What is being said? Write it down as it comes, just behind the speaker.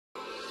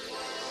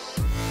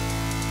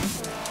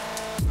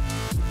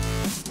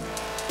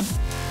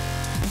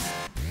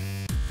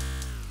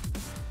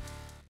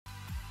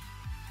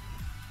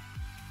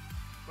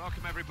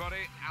welcome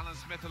everybody. Alan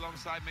Smith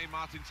alongside me,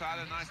 Martin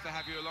Tyler. Nice to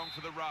have you along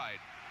for the ride.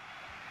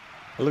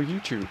 Hello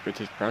YouTube, it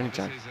is Browny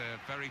time. This is a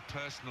very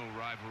personal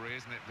rivalry,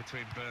 isn't it,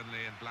 between Burnley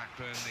and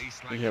Blackburn,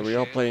 East Yeah, we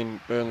are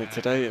playing Burnley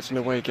today. It's an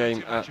away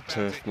game at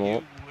Turf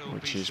Moor,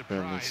 which is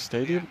Burnley's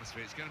stadium.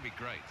 It's going to be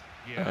great.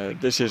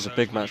 This is a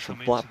big match for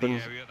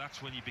Blackburn.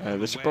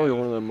 This is probably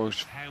one of the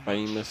most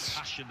famous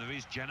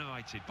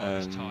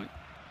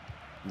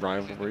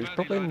rivalries,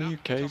 probably in the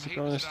UK, to be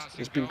honest.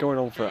 It's been going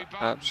on for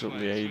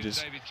absolutely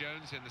ages.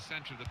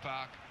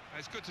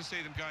 It's good to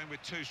see them going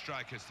with two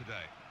strikers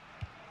today.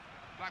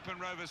 Blackburn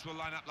Rovers will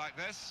line up like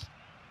this.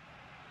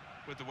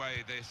 With the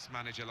way this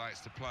manager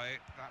likes to play,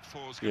 that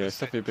yeah, it's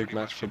definitely a big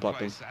match for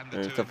Blackburn.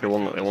 It's definitely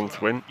one that they want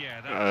to win.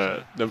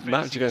 The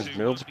match against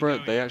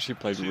Middlesbrough, they actually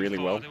played really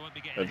well.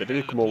 They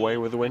did come away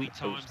with a win. It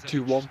was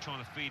 2-1.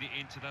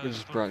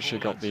 Middlesbrough actually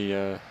got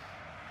their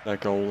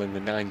goal in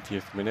the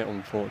 90th minute,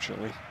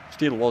 unfortunately.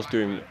 Steele was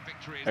doing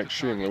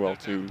extremely well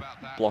to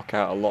block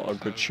out a lot of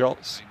good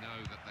shots,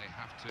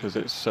 because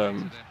it's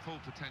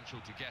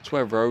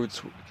where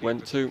Rhodes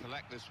went to.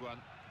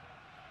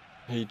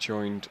 He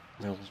joined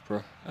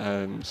Middlesbrough,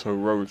 so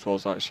Rhodes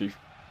was actually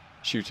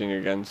shooting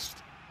against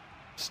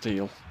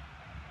Steele,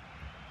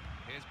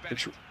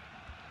 which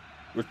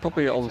was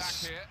probably on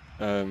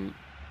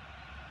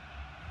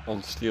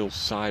Steele's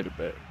side a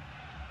bit,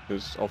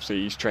 because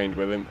obviously he's trained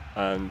with him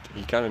and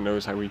he kind of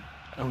knows how he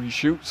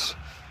shoots,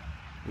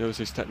 knows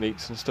his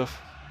techniques and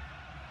stuff.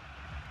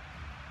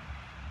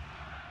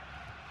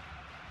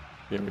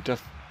 Yeah, we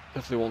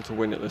definitely want to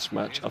win at this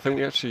match. I think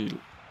we actually,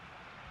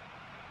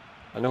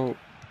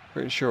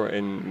 pretty sure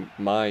in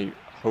my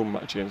home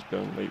match against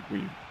Burnley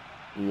we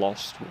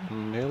lost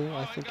 1-0,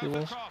 I think it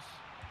was.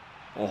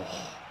 Oh,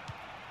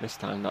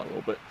 mistimed that a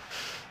little bit.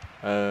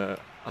 I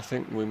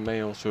think we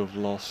may also have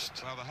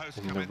lost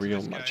in the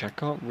real match. I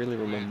can't really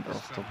remember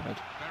off the top of my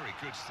head. Very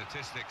good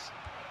statistics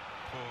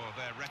for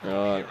their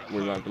record.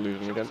 We might be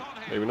losing again.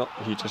 Maybe not.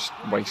 He just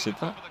wasted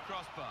that.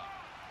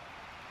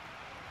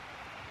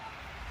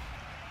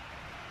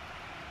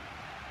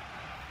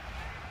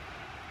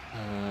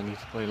 I need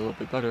to play a little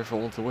bit better if I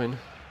want to win.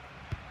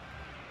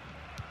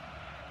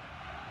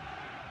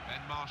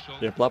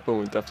 Yeah, Blackburn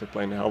was definitely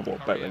playing a hell of a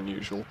lot better than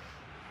usual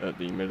at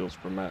the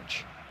Middlesbrough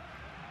match.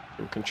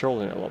 They were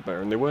controlling it a lot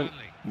better and they weren't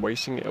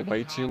wasting it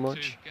away too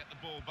much.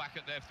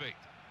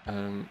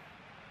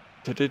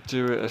 They did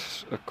do it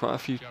quite a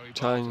few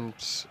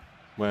times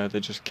where they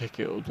just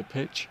kick it up the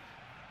pitch,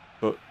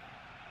 but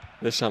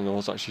this time there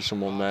was actually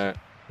someone there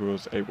who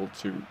was able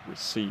to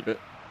receive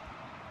it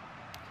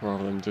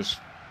rather than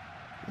just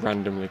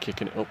randomly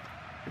kicking it up,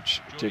 which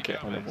did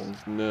get on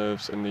everyone's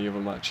nerves in the other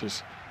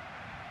matches.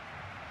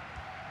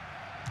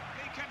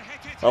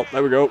 Oh,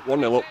 there we go,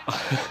 1-0 up.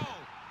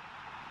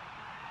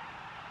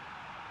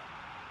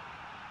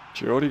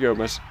 Jordi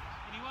Gomez.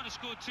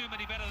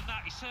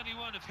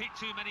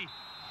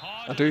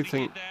 I do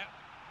think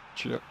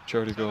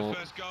Jordi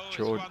Gomez,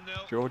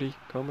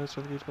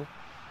 I think he's called.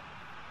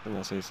 I think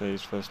that's how you say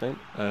his first name.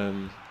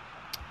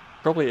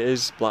 Probably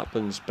is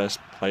Blackburn's best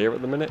player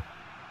at the minute.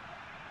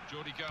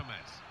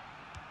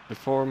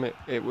 Before him,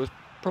 it was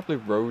probably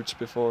Rhodes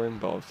before him,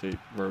 but obviously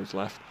Rhodes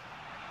left.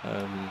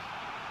 I'm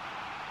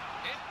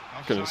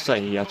going to say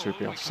he had to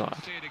be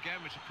offside.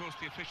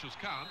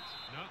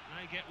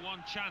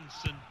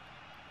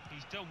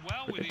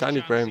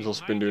 Danny Graham's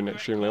also been doing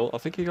extremely well. I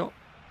think he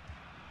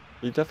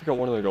definitely got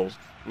one of the goals.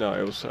 No,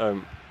 it was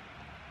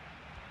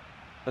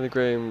Danny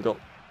Graham got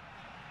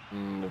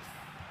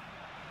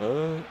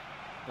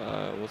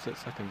was it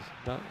second?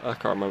 No, I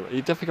can't remember.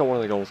 He definitely got one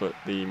of the goals at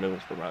the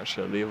Middlesbrough match.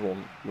 The other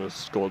one was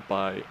scored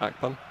by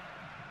Akpan.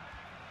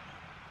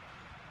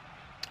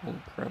 Oh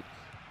crap.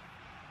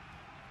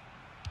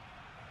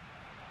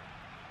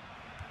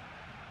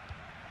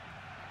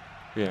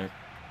 Yeah,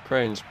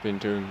 Crane's been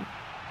doing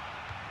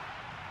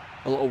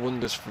a lot of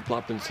wonders for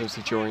Blackburn since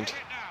he joined.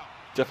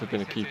 Definitely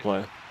been a key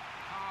player.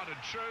 Hard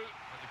and true,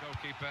 but the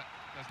goalkeeper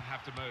doesn't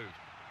have to move.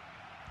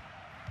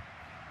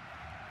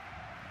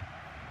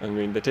 I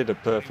mean, they did a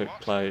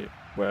perfect play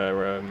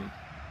where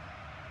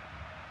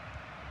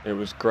it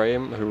was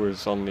Graham who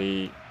was on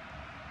their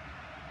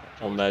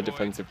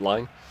defensive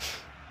line,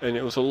 and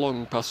it was a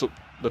long pass up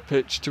the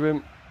pitch to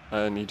him,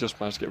 and he just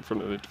managed to get in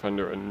front of the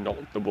defender and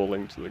knocked the ball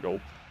into the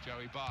goal.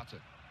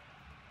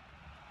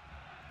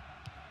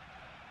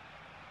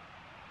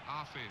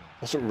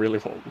 Wasn't really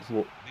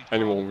what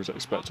anyone was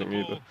expecting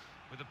either.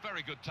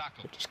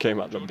 It just came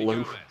out of the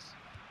blue.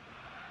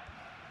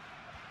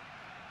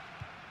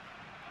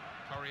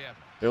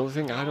 The only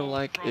thing I don't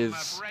like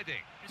is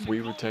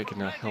we were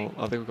taking a hell.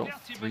 I think we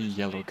got 3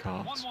 yellow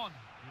cards.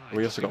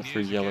 We also got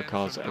 3 yellow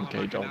cards at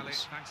MK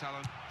Dons.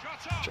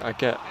 Which I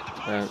get.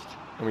 I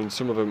mean,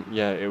 some of them,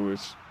 yeah, it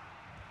was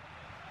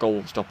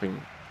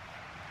goal-stopping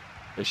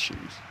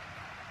issues.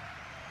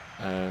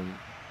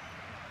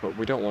 But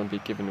we don't want to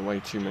be giving away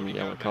too many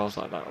yellow cards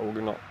like that. Or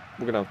we're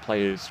gonna have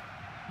players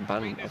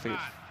banned. I think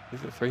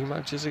is it 3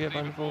 matches to get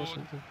banned for or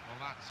something. Well,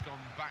 that's gone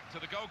back to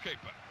the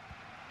goalkeeper.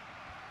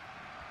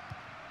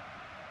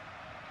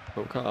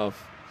 But we can't have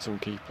some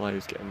key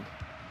players getting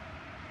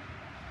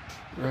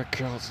red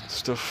cards and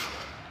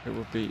stuff, it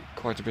would be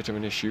quite a bit of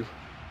an issue.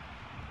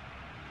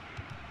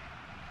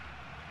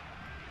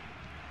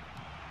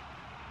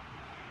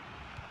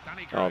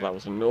 Oh, that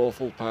was an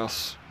awful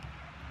pass.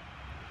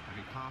 And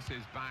he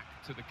passes back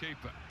to the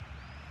keeper.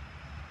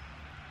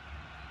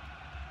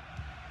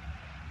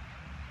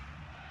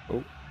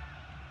 Oh,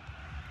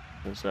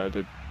 so I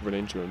did run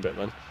into him a bit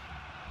then.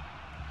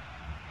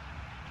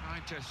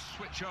 Trying to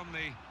switch on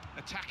the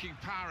attacking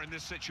power in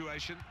this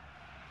situation.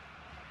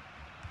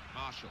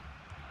 Marshall.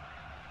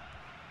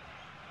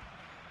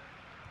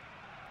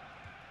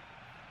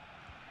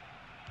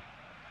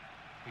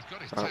 He's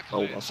got his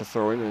tackle in. That's a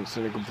throw in and it's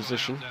in a good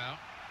position.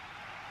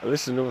 And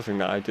this is another thing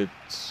that I did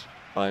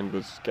find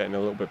was getting a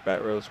little bit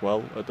better as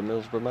well at the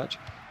Middlesbrough match.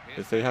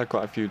 Is they had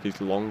quite a few of these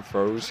long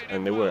throws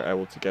and they were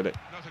able to get it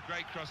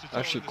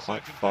actually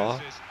quite far.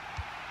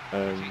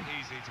 A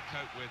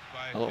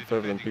lot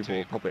further than people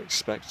were probably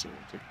expecting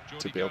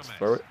to be able to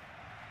throw it.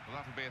 Well,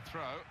 that'll be a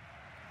throw.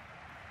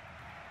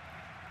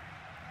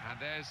 And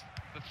there's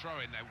the throw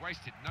in. They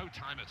wasted no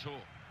time at all.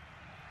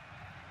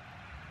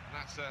 And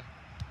that's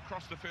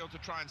across the field to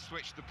try and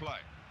switch the play.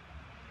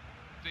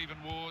 Stephen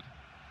Ward.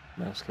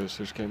 Mouse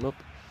cursor just came up.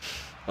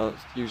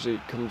 Usually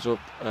comes up,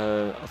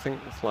 I think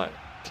it's like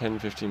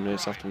 10-15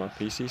 minutes after my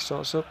PC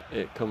starts up.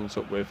 It comes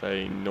up with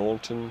a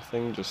Norton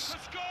thing, just...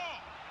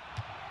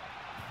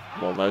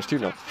 Well, there's two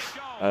now.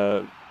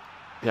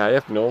 Yeah, I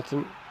have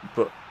Norton,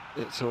 but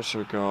it's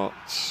also got...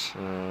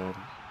 I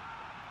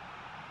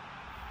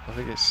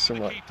think it's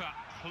something like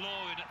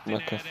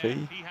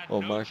McAfee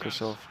or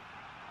Microsoft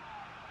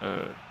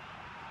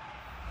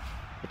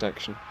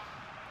protection,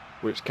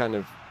 which kind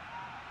of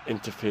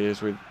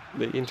interferes with...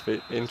 They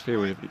interfere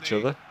with each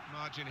other.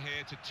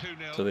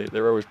 So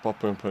they're always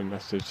popping up a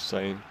message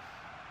saying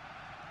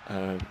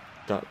that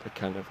they're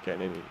kind of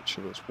getting in each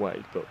other's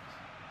way, but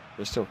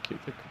they still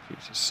keep the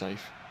computers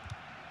safe.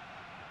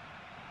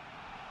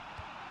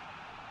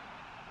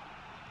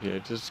 Yeah,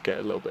 it does get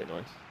a little bit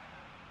annoying.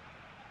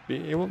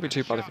 It won't be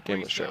too bad if it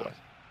came up straight away.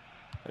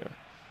 Anyway,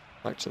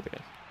 back to the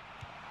game.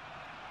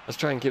 Let's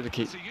try and keep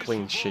the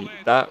clean sheet.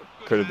 That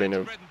could have been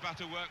a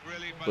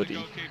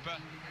bloody...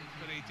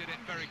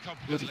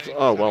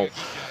 Oh, well.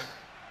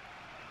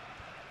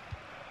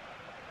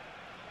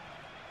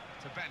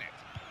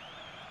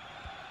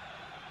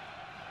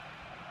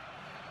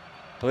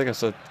 I think I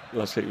said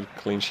let's keep a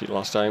clean sheet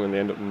last time and they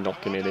end up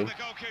knocking it in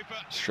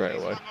straight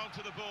away.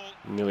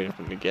 Nearly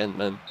happened again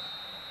then.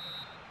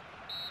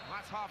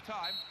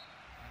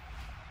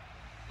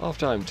 Half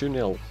time,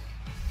 2-0.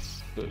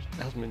 But it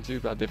hasn't been too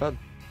bad.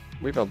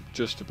 We've had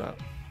just a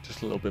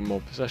little bit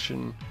more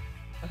possession.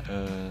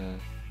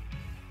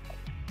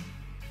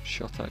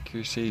 Shot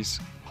accuracies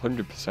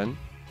 100%.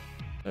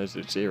 There's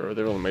at 0.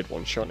 They've only made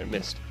one shot and it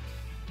missed.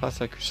 Pass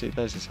accuracy,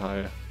 theirs is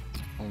higher.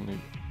 Only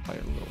by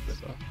a little bit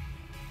though.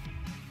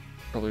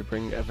 Probably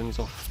bring Evans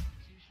off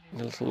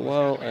in a little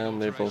while,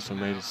 and they've also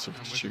made a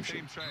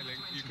substitution.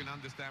 You can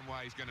understand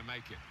why he's going to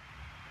make it.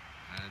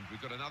 And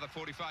we've got another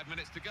 45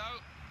 minutes to go,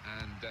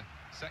 and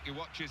set your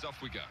watches, off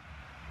we go.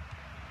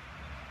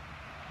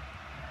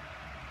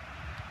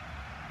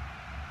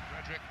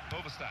 Frederick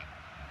Overstad.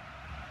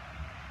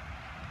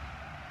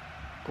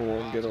 Go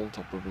on, get on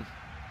top of him.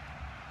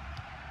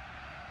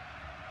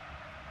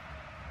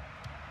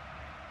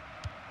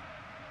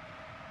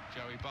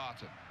 Joey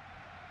Barton.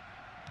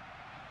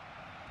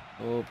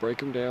 Oh,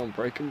 break him down,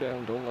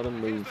 don't let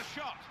him move.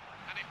 Shot,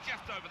 and it's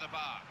just over the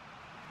bar.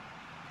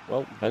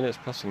 Well, Bennett's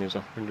passing is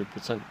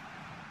 100%.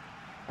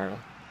 Apparently.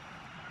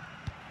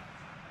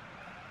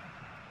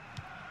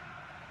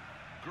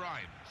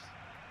 Grimes.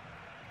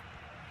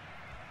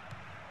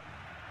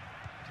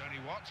 Tony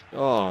Watt.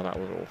 Oh, that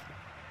was awful.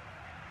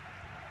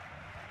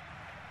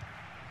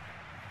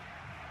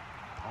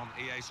 On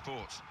EA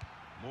Sports.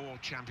 More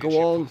championship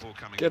Go on, football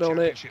coming. get on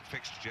it.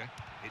 Fixture.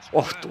 It's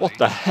What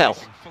the hell?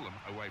 Fulham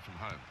away from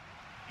home.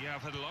 Yeah,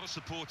 I've had a lot of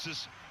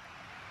supporters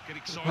get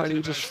excited. Why do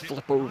you just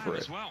flip over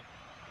it? Well.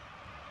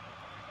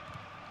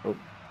 Oh.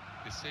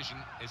 Decision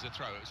is a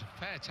throw. It was a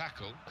fair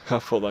tackle. I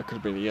thought that could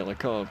have been a yellow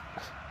card.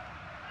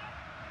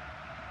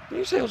 Did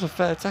you say it was a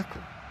fair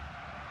tackle?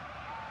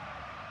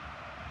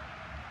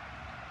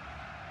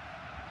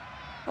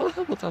 How the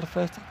hell was that a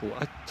fair tackle?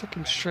 I took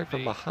him straight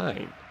from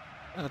behind.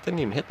 I didn't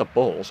even hit the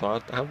ball, so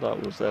how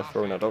that was there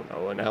thrown, I don't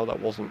know. And how that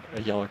wasn't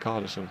a yellow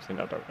card or something,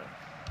 I don't know.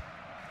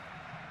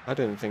 I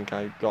didn't think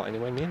I got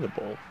anywhere near the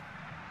ball.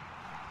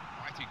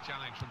 Fighting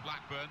challenge from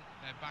Blackburn.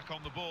 They're back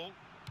on the ball.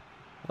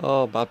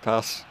 Oh, bad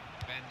pass.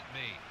 Ben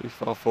Mee. Too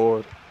far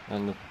forward.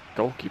 And the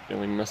goalkeeper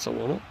nearly messed that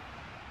one up.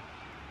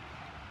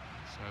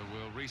 So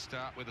we'll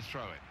restart with a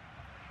throw-in.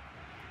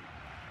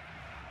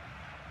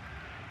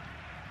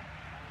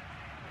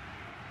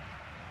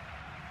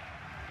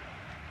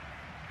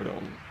 Put it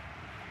on.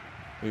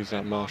 Who's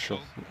that,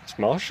 Marshall? It's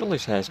Marshall.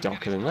 His hair's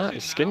darker than that.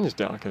 His skin is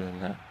darker than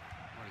that.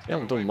 They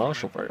haven't done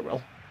Marshall very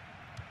well.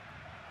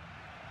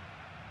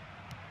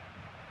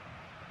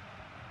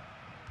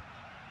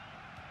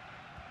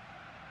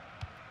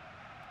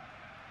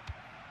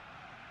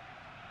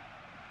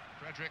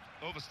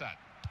 Overstad.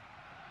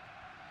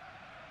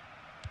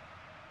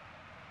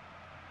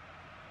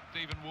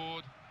 Stephen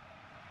Ward.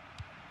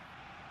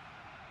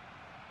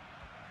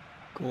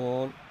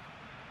 Go on.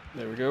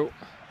 There we go.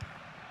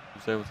 I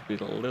was able to be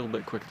a little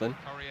bit quick then.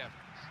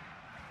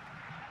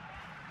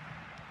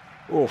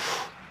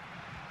 Oof.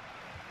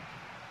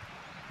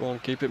 Go on,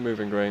 keep it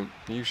moving, Graham.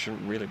 You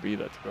shouldn't really be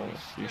there, to be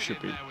honest. You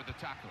should be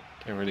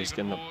getting ready to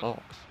get in the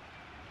box.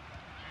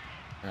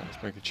 Right,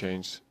 let's make a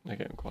change. They're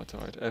getting quite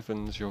tired.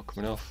 Evans, you're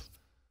coming off.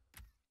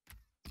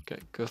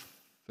 Get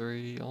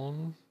Guthrie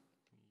on.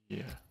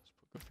 Yeah,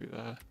 let's put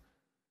Guthrie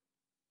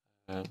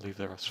there. Leave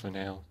the rest for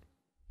now.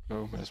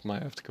 Gomez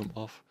might have to come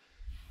off.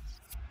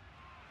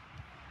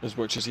 As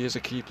much as he is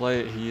a key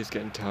player, he is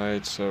getting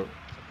tired, so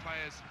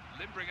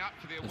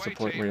there's a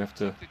point where you have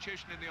to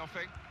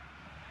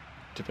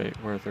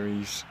debate whether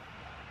he's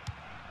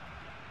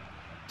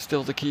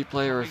still the key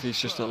player or if he's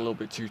just a little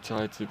bit too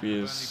tired to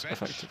be as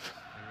effective.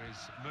 There is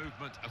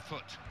movement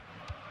afoot.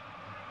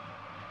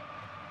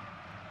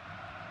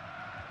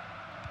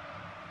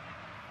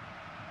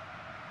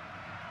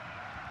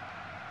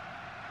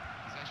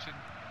 Possession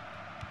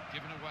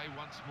given away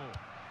once more.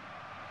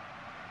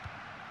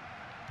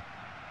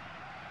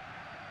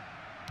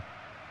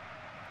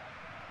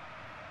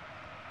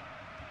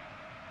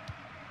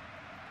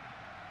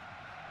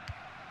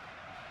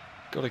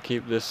 Got to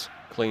keep this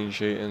clean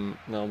sheet and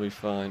that'll be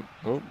fine.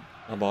 Oh,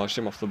 I barged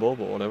him off the ball,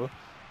 but whatever. And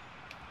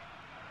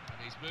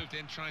he's moved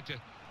in trying to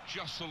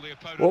jostle the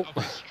opponent off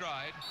his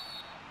stride.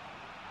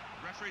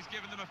 Referee's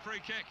given them a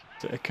free kick.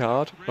 Is it a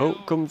card? Oh,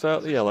 comes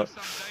out the yellow.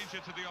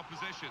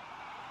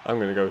 I'm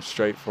going to go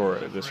straight for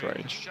it at this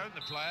range. Shown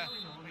the player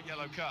a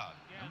yellow card.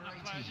 Yeah, and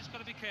that player's just got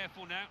to be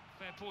careful now.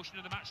 Fair portion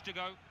of the match to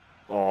go.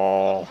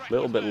 Oh, a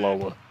little bit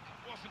lower.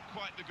 Wasn't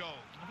quite the goal.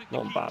 I think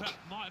not bad.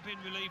 Might have been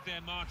relieved there,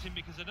 Martin,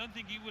 because I don't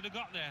think he would have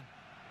got there.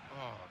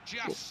 Oh,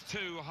 just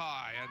too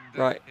high.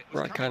 And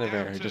right kind of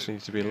area. It just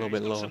needs to be a little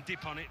bit lower. Some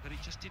dip on it, but it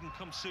just didn't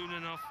come soon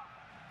enough.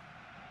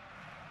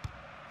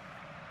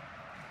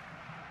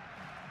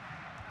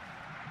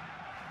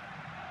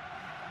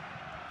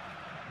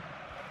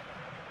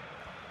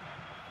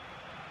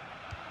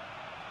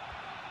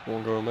 Come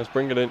on, Gomez,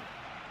 bring it in.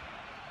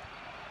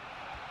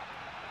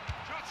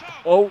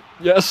 Oh,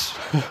 yes.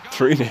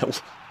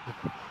 3-0.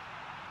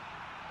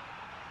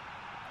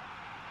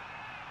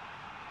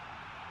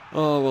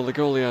 Oh, well, the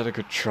goalie had a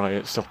good try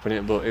at stopping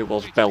it, but it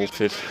was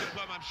belted.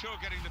 I'm sure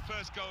getting the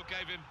first goal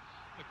gave him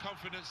the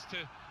confidence to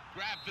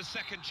grab the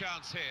second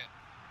chance here.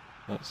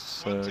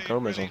 That's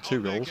Gomez on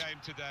 2 goals.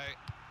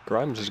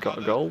 Grimes has got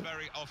a goal.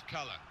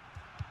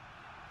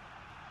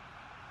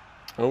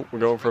 Oh, we're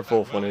going for a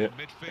 4th one here.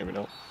 Maybe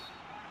not.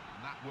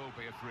 That will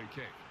be a free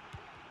kick.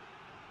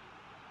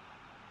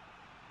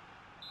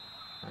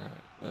 Alright,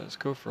 let's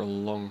go for a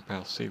long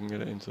pass, see if we can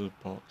get it into the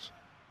box.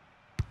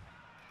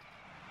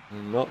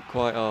 Not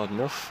quite hard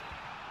enough.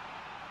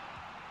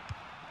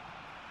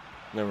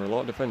 There were a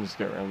lot of defenders to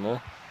get around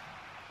there.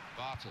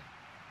 Barton.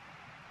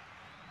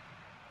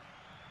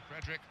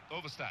 Frederick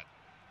Overstad.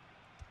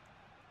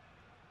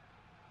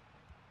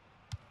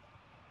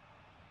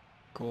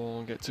 Go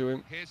on, get to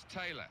him. Here's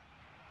Taylor.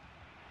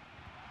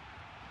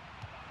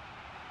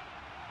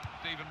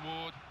 Stephen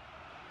Ward.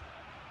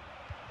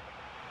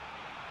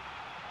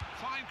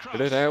 Fine cross.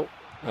 Get it out.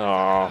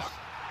 Oh,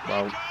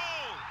 well.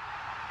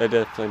 They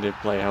definitely did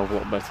play a hell of a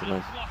lot better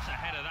than.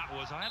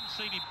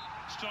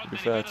 To be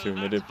fair to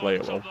them, they did play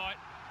it well.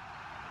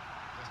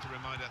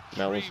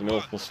 That was an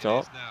awful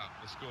start.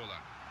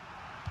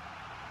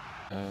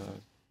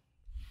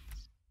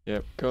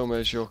 Yep,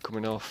 Gomez, you're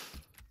coming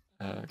off.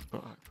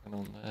 Put Akron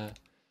on there.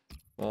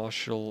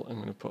 Marshall, I'm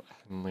going to put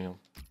Henley on.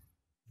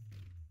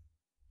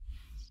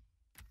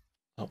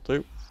 That'll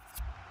do.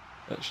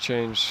 Let's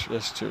change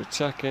this to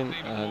attacking,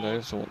 and I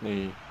also want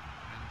the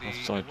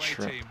offside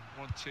trap.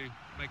 Want to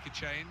make a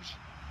change.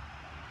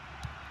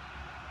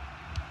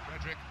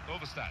 Frederick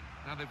Overstad.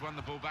 Now they've won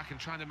the ball back and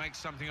trying to make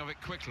something of it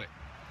quickly.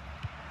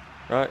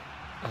 Right,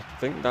 I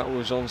think that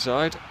was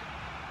onside.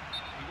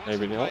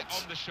 Maybe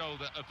not. On the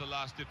shoulder of the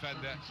last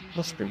defender.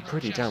 Must have been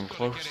pretty damn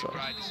close though.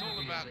 Right. It's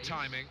all about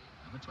timing.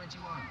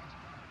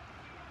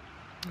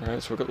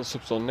 Alright, so we've got the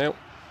subs on now.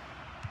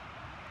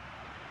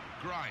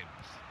 Grimes.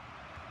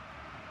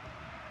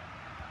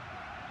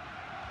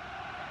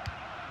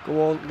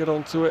 Go on, get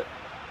onto it.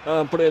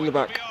 Put it in the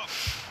back.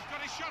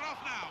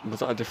 Was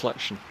that a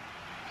deflection?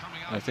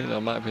 I think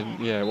that might have been,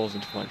 yeah, it was a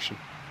deflection.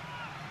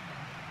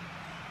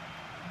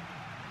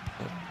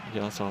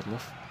 Yeah, that's hard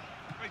enough.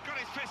 He's got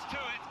his fist to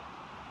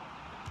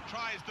it.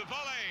 Tries the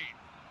volley.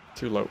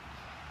 Too low.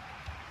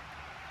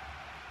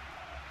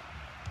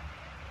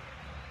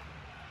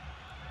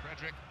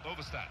 Frederick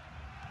Overstad.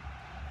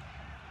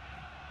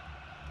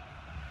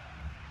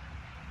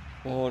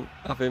 Go on,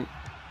 have him.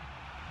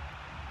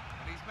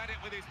 And he's met it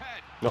with his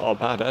head. Not a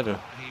bad header.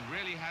 And he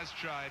really has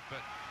tried, but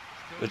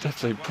they're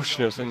definitely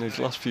pushing us in these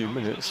last few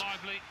minutes.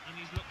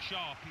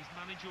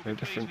 They're a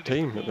different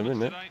team at the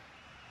minute.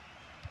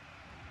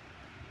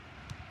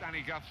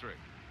 Danny Guthrie.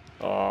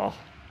 Oh.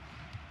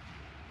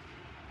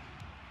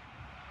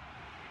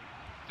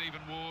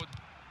 Stephen Ward.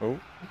 Oh,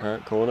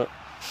 alright, corner. And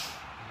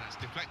that's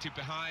deflected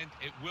behind.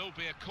 It will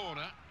be a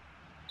corner.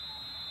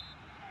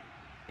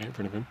 In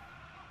front of him.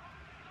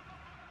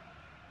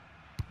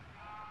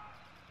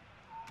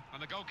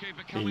 And the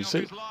goalkeeper coming off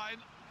Easy. his line.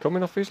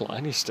 Coming off his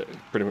line, he's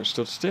pretty much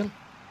stood still.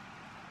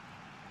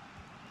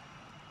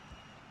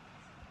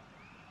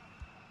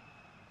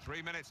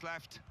 3 minutes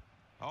left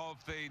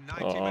of the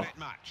 90-minute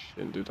match.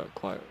 Didn't do that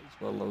quite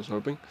as well as I was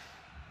hoping.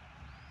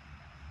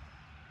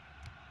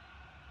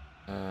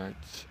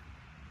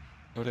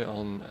 Put it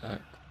on.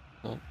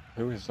 Oh,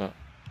 who is that?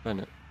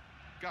 Bennett.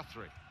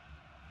 Guthrie.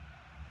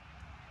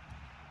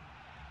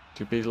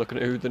 Too busy looking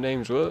at who the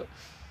names were.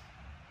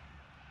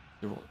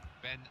 Ben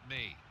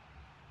Mee.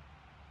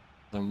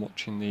 Then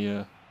watching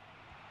the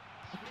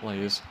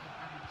players.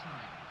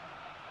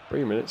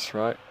 3 minutes,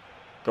 right?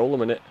 Goal a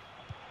minute.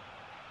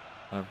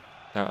 I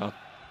doubt I'll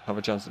have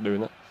a chance of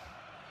doing that.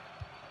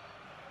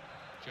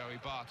 Joey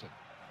Barton.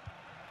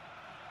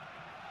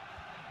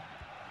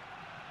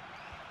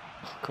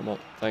 Oh, come on,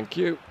 thank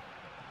you.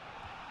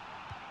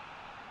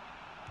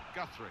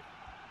 Guthrie.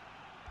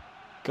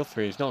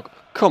 Guthrie's not.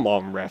 Come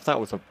on, ref,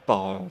 that was a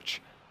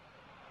barge.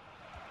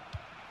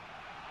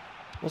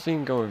 Wasn't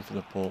even going for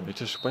the ball, he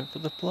just went for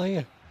the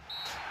player.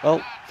 Well,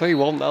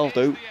 3-1, that'll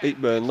do.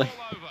 Beat Burnley.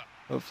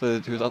 Hopefully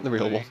they do that in the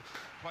real one.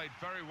 Played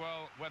very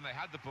well when they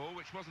had the ball,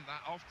 which wasn't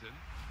that often.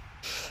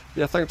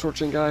 Yeah, thanks for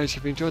watching, guys.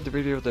 If you enjoyed the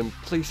video, then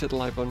please hit the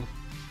like button.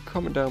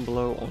 Comment down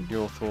below on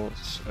your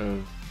thoughts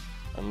of,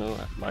 I don't know,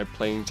 my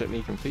playing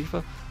technique in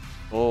FIFA.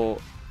 Or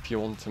if you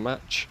want to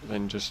match,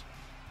 then just,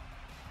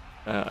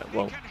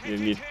 well, you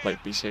need to play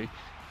PC,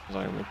 because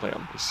I only play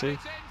on PC.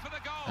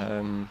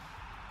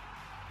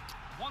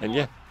 And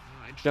yeah,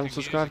 if you haven't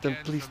subscribed, then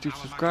please do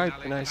subscribe,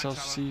 and I shall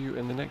see you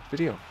in the next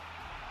video.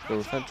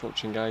 So thanks for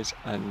watching, guys,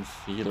 and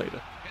see you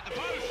later.